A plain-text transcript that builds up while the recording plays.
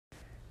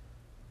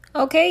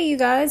Okay, you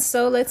guys,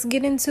 so let's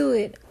get into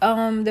it.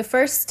 The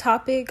first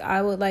topic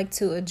I would like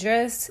to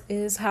address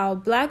is how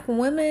black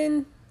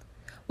women,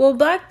 well,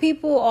 black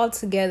people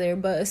altogether,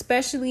 but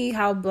especially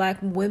how black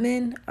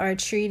women are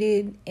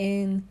treated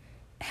in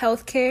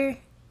healthcare,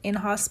 in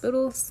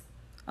hospitals.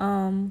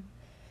 Um,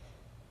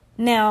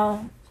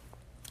 Now,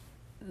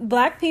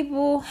 black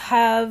people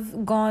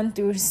have gone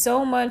through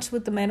so much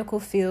with the medical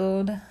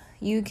field.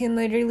 You can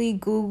literally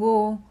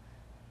Google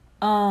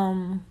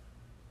um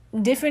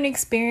different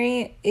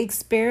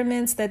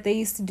experiments that they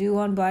used to do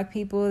on black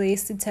people. They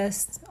used to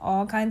test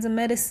all kinds of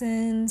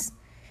medicines.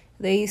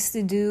 They used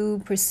to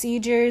do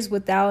procedures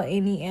without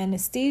any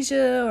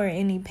anesthesia or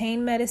any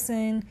pain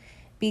medicine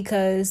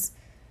because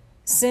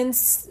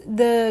since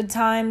the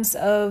times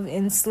of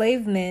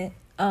enslavement,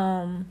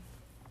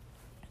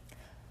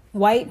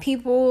 white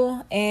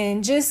people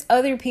and just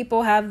other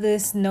people have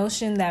this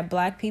notion that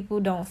black people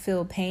don't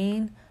feel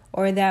pain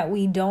or that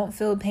we don't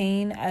feel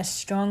pain as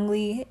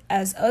strongly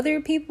as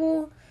other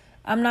people.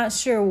 I'm not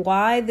sure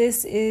why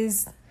this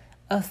is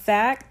a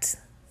fact,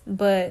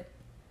 but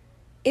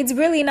it's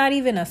really not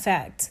even a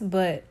fact,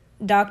 but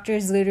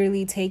doctors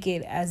literally take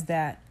it as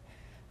that.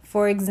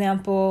 For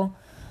example,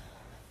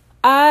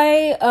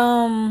 I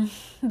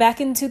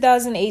back in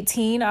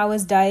 2018, I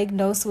was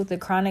diagnosed with a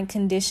chronic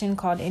condition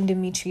called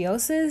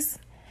endometriosis.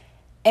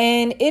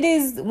 And it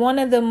is one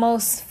of the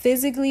most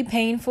physically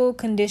painful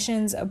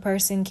conditions a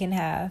person can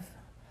have.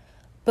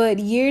 But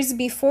years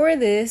before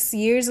this,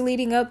 years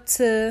leading up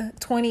to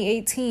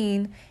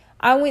 2018,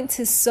 I went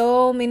to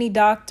so many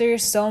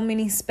doctors, so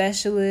many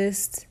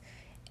specialists,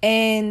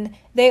 and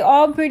they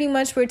all pretty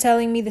much were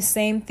telling me the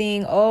same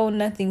thing. Oh,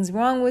 nothing's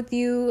wrong with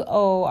you.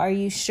 Oh, are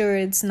you sure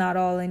it's not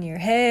all in your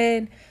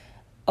head?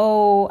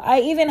 Oh, I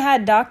even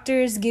had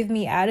doctors give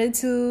me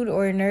attitude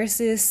or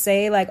nurses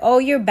say like, "Oh,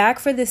 you're back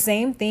for the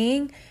same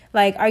thing."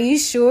 Like, are you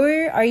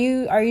sure? Are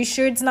you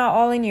sure it's not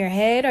all in your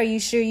head? Are you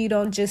sure you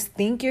don't just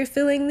think you're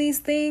feeling these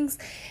things?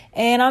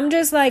 And I'm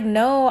just like,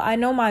 "No, I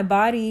know my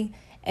body."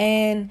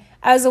 And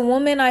as a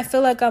woman, I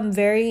feel like I'm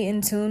very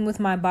in tune with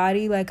my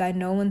body. Like I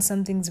know when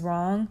something's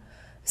wrong.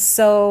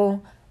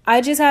 So, I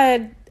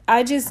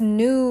just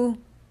knew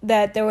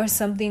that there was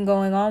something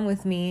going on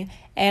with me.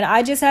 And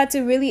I just had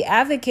to really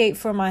advocate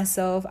for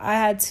myself.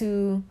 I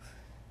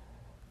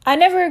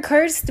never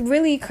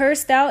really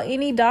cursed out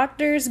any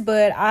doctors,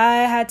 but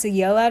I had to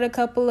yell at a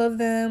couple of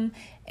them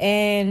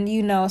and,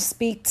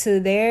 speak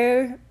to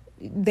their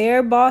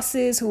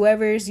bosses,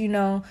 whoever's,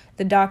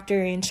 the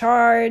doctor in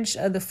charge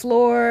of the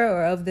floor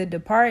or of the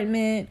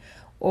department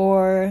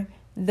or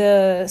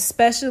the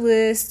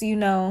specialist,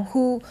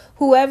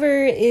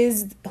 whoever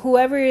is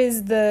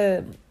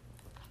the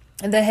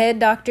head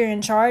doctor in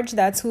charge.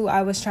 That's who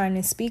I was trying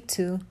to speak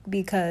to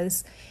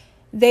because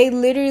they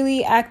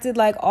literally acted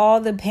like all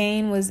the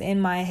pain was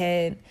in my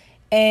head.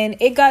 And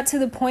it got to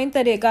the point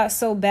that it got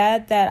so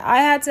bad that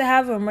I had to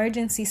have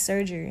emergency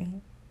surgery.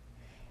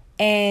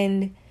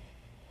 And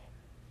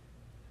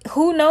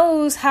who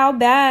knows how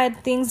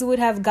bad things would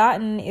have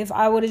gotten if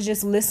I would have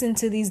just listened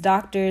to these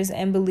doctors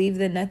and believed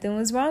that nothing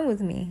was wrong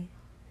with me.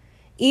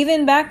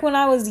 Even back when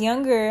I was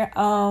younger,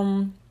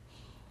 I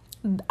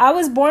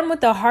was born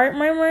with a heart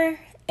murmur,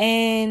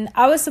 and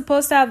I was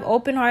supposed to have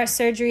open heart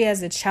surgery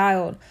as a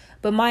child.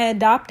 But my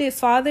adopted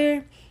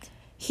father,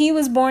 he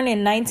was born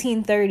in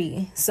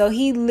 1930. So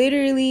he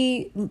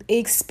literally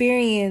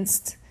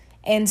experienced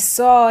and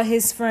saw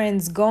his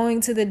friends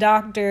going to the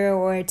doctor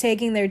or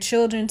taking their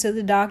children to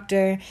the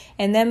doctor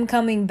and them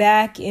coming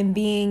back and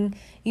being,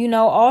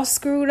 all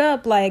screwed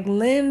up, like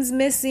limbs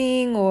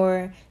missing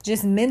or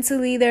just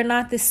mentally they're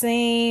not the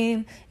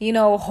same,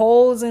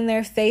 holes in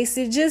their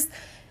faces, just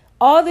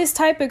all this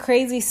type of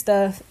crazy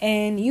stuff.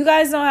 And you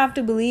guys don't have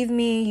to believe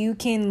me. You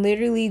can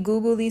literally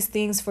Google these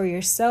things for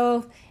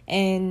yourself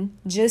and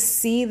just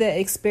see the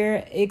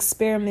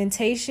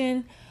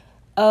experimentation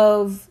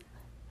of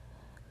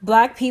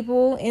black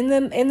people in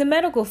the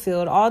medical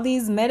field. All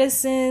these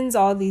medicines,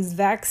 all these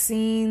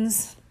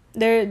vaccines.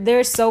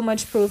 There's so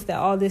much proof that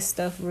all this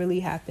stuff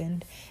really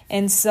happened.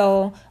 And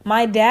so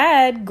my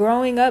dad,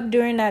 growing up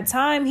during that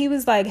time, he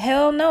was like,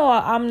 hell no,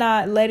 I'm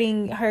not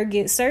letting her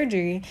get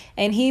surgery.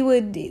 And he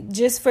would,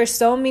 just for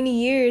so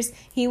many years,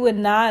 he would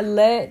not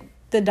let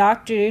the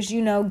doctors,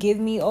 give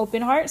me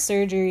open heart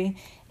surgery.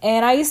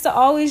 And I used to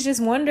always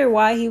just wonder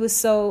why he was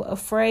so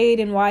afraid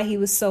and why he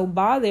was so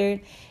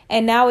bothered.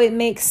 And now it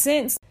makes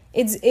sense.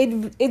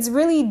 It's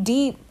really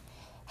deep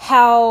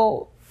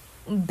how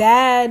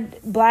bad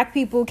black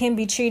people can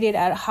be treated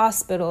at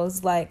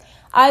hospitals. Like,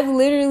 I've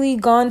literally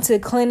gone to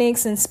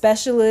clinics and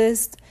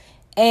specialists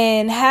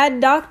and had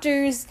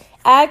doctors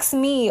ask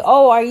me,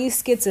 "Oh, are you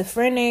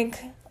schizophrenic?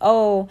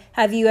 Oh,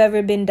 have you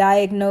ever been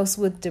diagnosed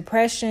with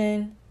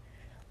depression?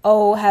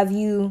 Oh, have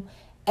you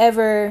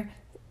ever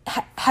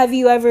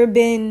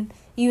been,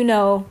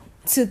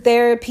 to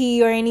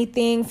therapy or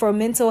anything for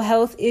mental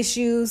health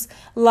issues.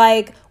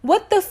 Like,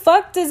 what the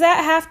fuck does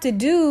that have to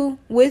do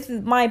with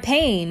my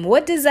pain?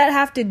 What does that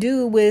have to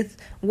do with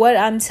what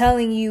I'm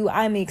telling you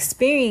I'm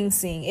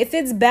experiencing? If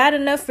it's bad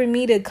enough for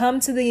me to come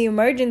to the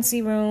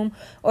emergency room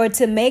or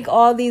to make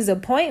all these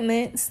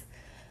appointments,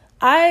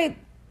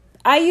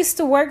 I used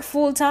to work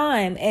full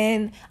time,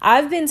 and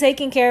I've been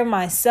taking care of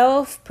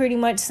myself pretty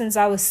much since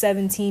I was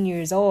 17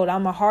 years old.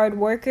 I'm a hard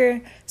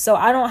worker, so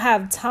I don't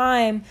have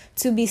time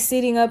to be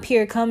sitting up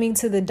here coming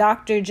to the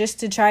doctor just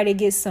to try to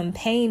get some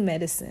pain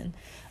medicine.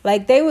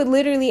 Like, they would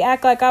literally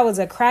act like I was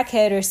a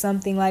crackhead or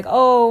something. Like,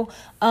 oh,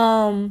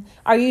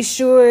 are you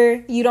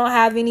sure you don't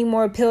have any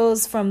more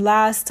pills from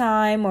last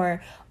time?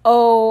 Or,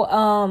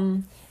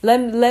 oh,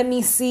 let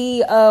me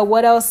see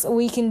what else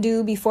we can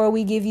do before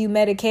we give you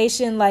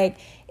medication. Like,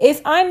 if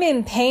I'm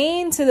in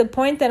pain to the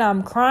point that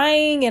I'm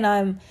crying and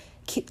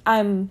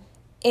I'm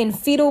in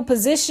fetal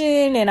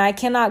position and I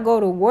cannot go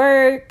to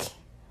work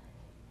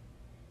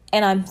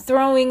and I'm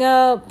throwing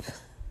up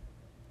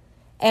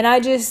and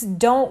I just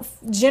don't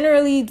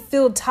generally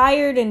feel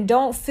tired and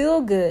don't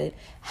feel good,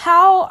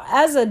 how,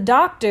 as a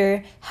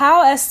doctor,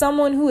 how, as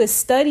someone who has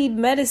studied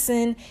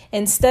medicine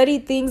and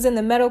studied things in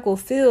the medical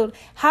field,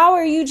 how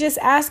are you just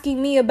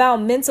asking me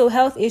about mental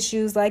health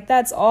issues like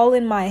that's all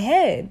in my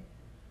head?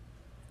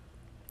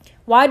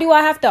 Why do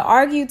I have to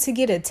argue to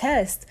get a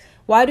test?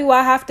 Why do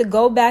I have to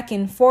go back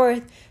and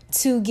forth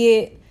to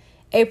get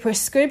a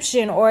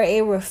prescription or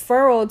a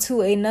referral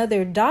to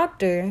another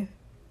doctor?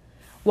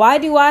 Why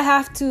do I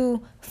have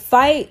to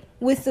fight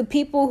with the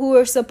people who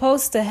are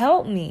supposed to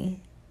help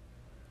me?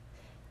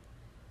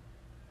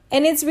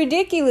 And it's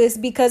ridiculous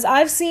because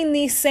I've seen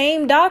these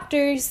same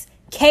doctors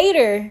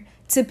cater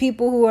to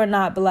people who are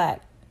not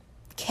black.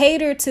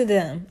 Cater to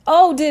them.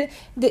 Oh,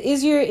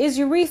 is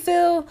your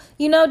refill?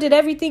 Did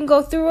everything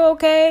go through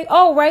okay?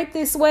 Oh, right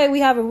this way. We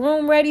have a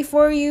room ready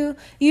for you.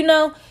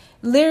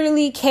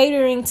 Literally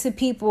catering to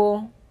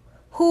people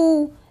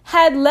who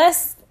had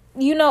less,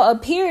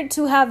 appeared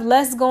to have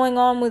less going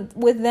on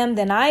with them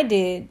than I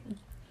did.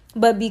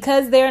 But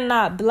because they're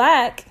not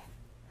black,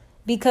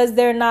 because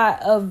they're not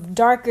of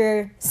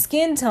darker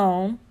skin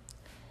tone,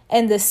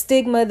 and the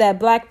stigma that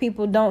black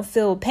people don't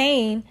feel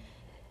pain,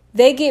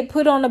 they get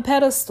put on a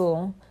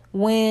pedestal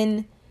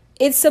when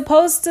it's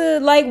supposed to,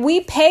 like, we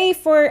pay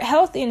for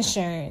health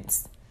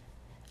insurance.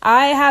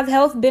 I have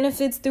health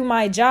benefits through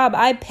my job.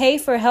 I pay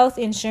for health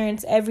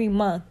insurance every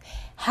month.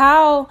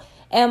 How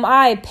am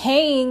I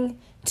paying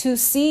to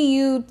see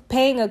you,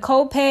 paying a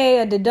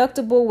copay, a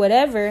deductible,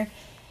 whatever?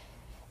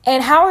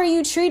 And how are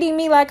you treating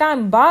me like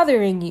I'm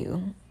bothering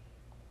you?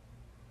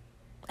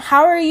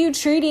 How are you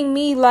treating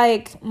me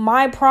like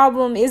my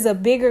problem is a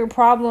bigger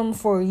problem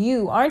for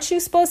you? Aren't you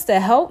supposed to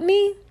help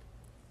me?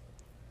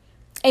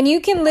 And you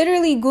can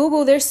literally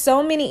Google, there's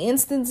so many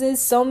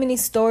instances, so many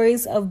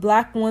stories of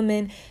black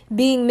women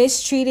being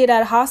mistreated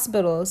at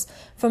hospitals,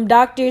 from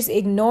doctors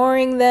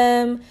ignoring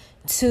them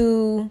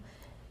to,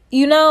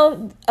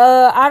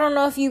 I don't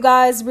know if you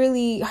guys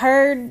really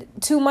heard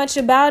too much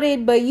about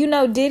it, but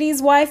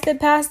Diddy's wife that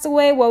passed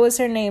away, what was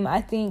her name?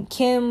 I think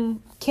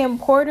Kim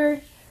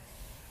Porter.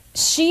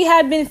 She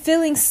had been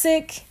feeling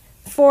sick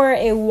for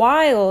a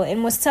while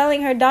and was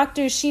telling her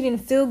doctors she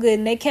didn't feel good,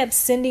 and they kept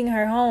sending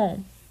her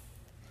home.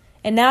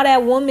 And now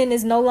that woman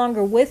is no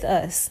longer with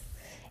us.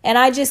 And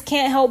I just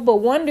can't help but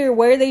wonder,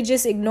 were they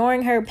just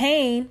ignoring her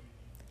pain,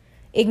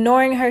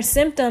 ignoring her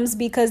symptoms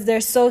because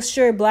they're so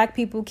sure black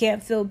people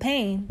can't feel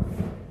pain?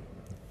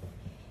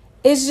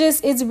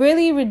 It's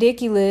really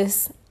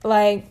ridiculous.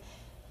 Like,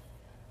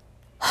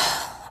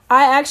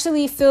 I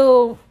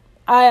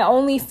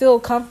only feel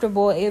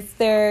comfortable if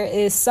there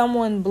is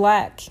someone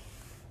black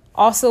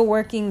also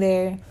working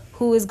there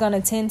who is going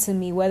to tend to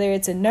me, whether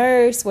it's a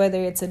nurse,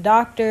 whether it's a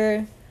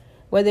doctor,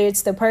 whether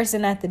it's the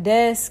person at the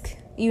desk,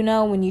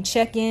 when you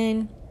check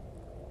in.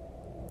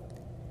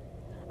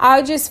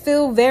 I just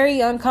feel very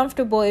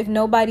uncomfortable if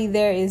nobody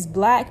there is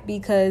black,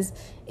 because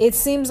it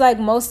seems like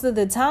most of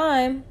the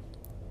time,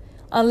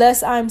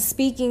 unless I'm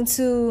speaking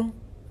to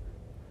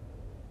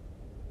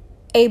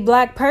a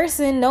black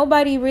person,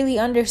 nobody really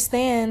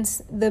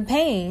understands the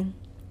pain.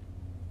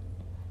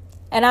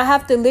 And I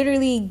have to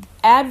literally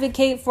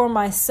advocate for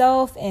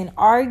myself and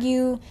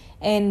argue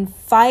and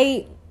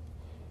fight.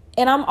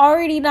 And I'm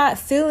already not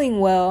feeling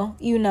well,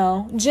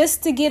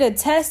 just to get a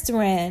test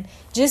ran,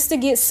 just to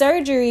get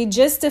surgery,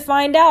 just to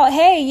find out,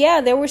 hey,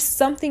 yeah, there was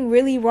something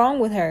really wrong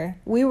with her.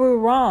 We were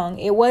wrong.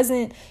 It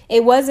wasn't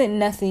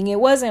nothing. It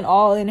wasn't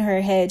all in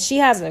her head. She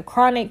has a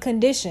chronic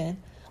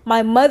condition.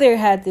 My mother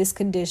had this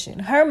condition.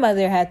 Her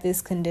mother had this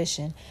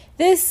condition.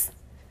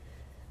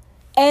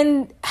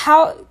 And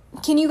how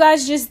can you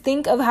guys just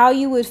think of how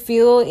you would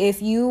feel if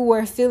you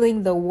were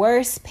feeling the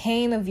worst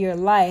pain of your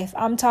life?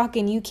 I'm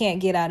talking, you can't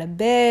get out of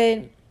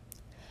bed.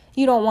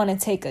 You don't want to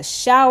take a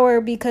shower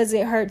because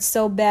it hurts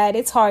so bad.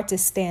 It's hard to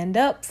stand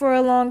up for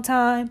a long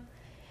time.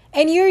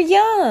 And you're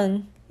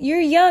young.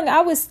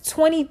 I was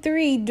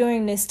 23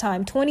 during this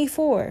time,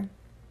 24.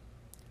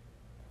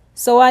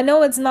 So I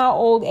know it's not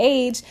old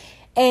age.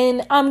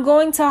 And I'm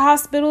going to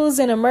hospitals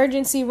and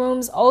emergency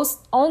rooms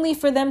only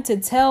for them to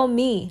tell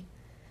me,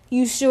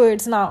 you sure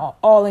it's not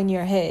all in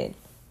your head?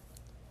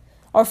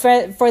 Or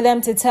for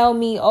them to tell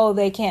me, oh,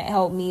 they can't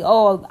help me.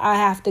 Oh, I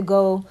have to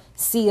go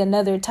see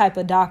another type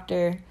of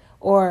doctor.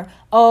 Or,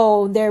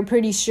 oh, they're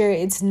pretty sure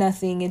it's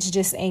nothing. It's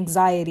just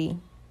anxiety.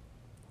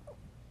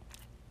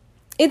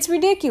 It's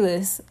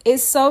ridiculous.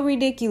 It's so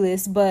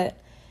ridiculous. But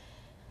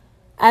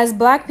as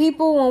Black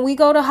people, when we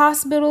go to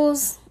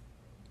hospitals,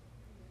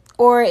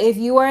 or if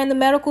you are in the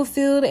medical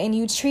field and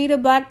you treat a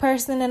Black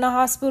person in a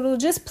hospital,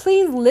 just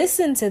please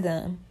listen to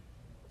them.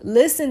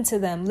 Listen to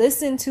them.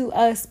 Listen to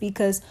us,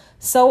 because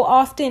so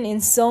often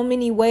in so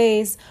many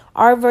ways,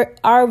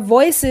 our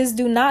voices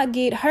do not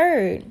get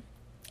heard.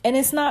 And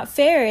it's not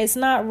fair. It's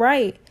not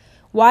right.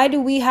 Why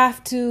do we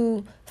have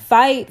to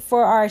fight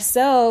for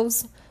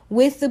ourselves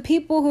with the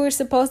people who are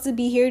supposed to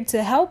be here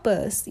to help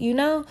us? You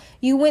know,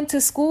 you went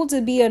to school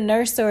to be a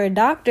nurse or a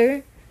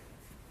doctor.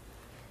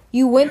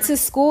 You went to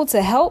school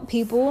to help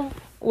people.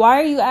 Why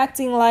are you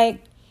acting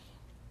like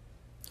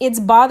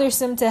it's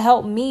bothersome to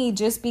help me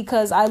just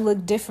because I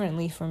look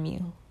differently from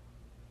you?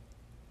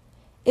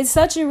 It's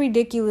such a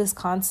ridiculous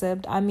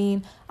concept. I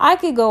mean, I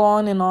could go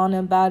on and on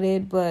about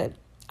it, but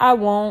I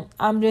won't.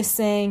 I'm just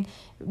saying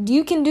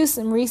you can do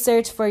some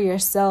research for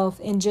yourself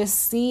and just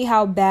see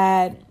how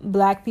bad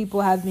Black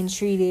people have been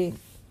treated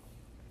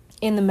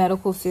in the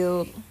medical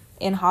field,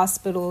 in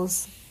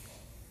hospitals,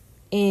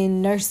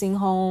 in nursing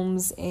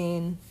homes,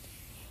 in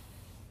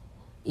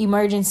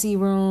emergency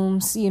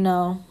rooms, you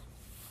know.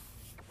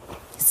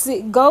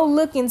 Go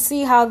look and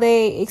see how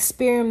they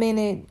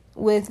experimented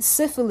with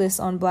syphilis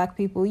on Black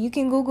people. You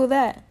can Google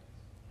that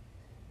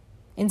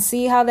and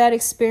see how that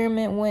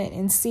experiment went,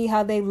 and see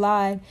how they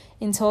lied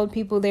and told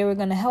people they were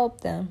going to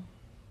help them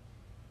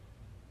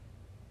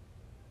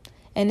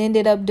and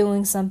ended up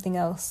doing something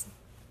else.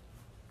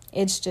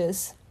 It's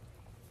just,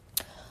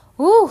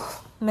 whew,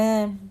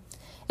 man.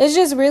 It's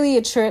just really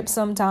a trip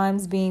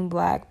sometimes being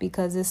Black,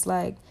 because it's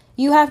like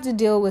you have to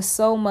deal with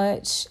so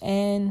much,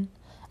 and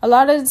a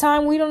lot of the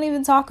time we don't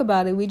even talk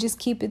about it. We just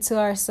keep it to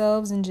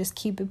ourselves and just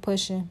keep it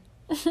pushing.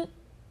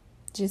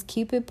 Just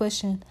keep it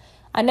pushing.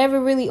 I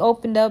never really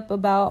opened up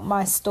about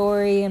my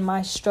story and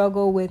my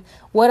struggle with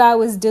what I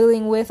was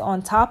dealing with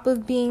on top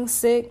of being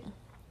sick.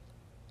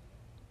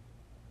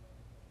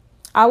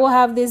 I will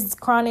have this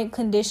chronic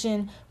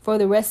condition for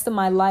the rest of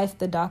my life,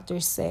 the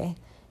doctors say.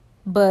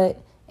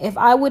 But if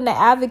I wouldn't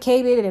have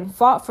advocated and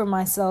fought for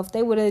myself,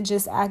 they would have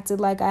just acted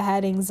like I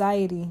had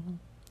anxiety.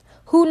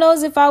 Who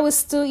knows if I would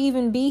still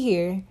even be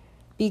here?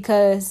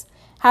 Because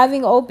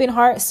having open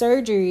heart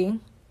surgery,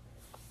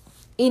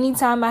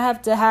 anytime I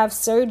have to have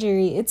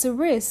surgery, it's a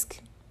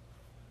risk.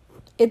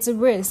 It's a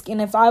risk.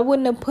 And if I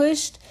wouldn't have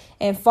pushed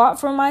and fought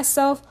for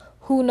myself,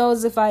 who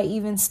knows if I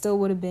even still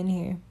would have been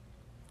here.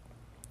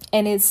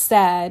 And it's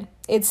sad.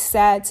 It's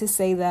sad to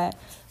say that.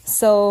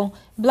 So,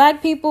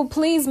 Black people,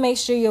 please make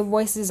sure your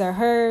voices are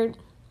heard.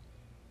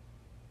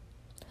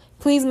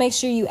 Please make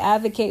sure you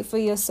advocate for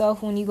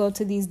yourself when you go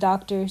to these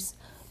doctors.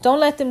 Don't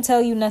let them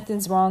tell you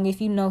nothing's wrong if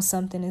you know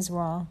something is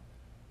wrong.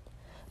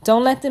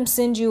 Don't let them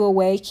send you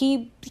away.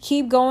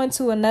 Keep going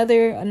to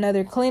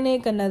another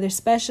clinic, another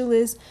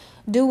specialist.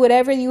 Do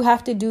whatever you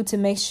have to do to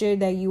make sure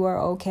that you are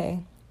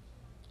okay.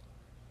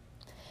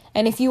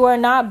 And if you are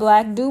not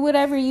Black, do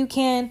whatever you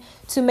can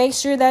to make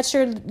sure that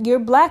your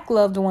Black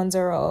loved ones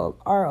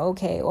are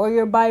okay, or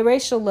your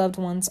biracial loved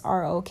ones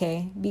are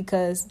okay,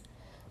 because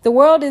the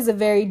world is a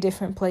very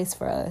different place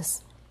for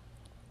us.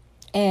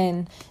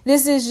 And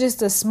this is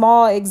just a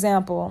small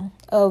example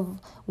of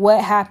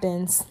what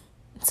happens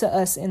to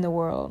us in the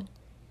world.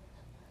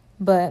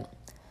 But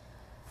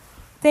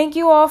thank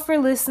you all for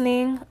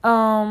listening.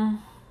 I'm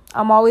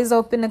always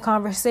open to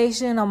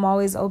conversation. I'm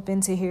always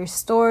open to hear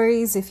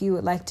stories. If you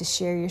would like to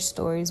share your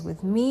stories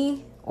with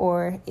me,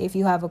 or if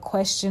you have a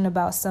question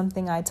about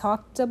something I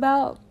talked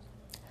about,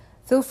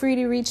 feel free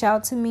to reach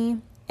out to me,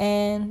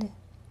 and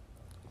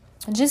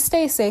just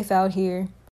stay safe out here.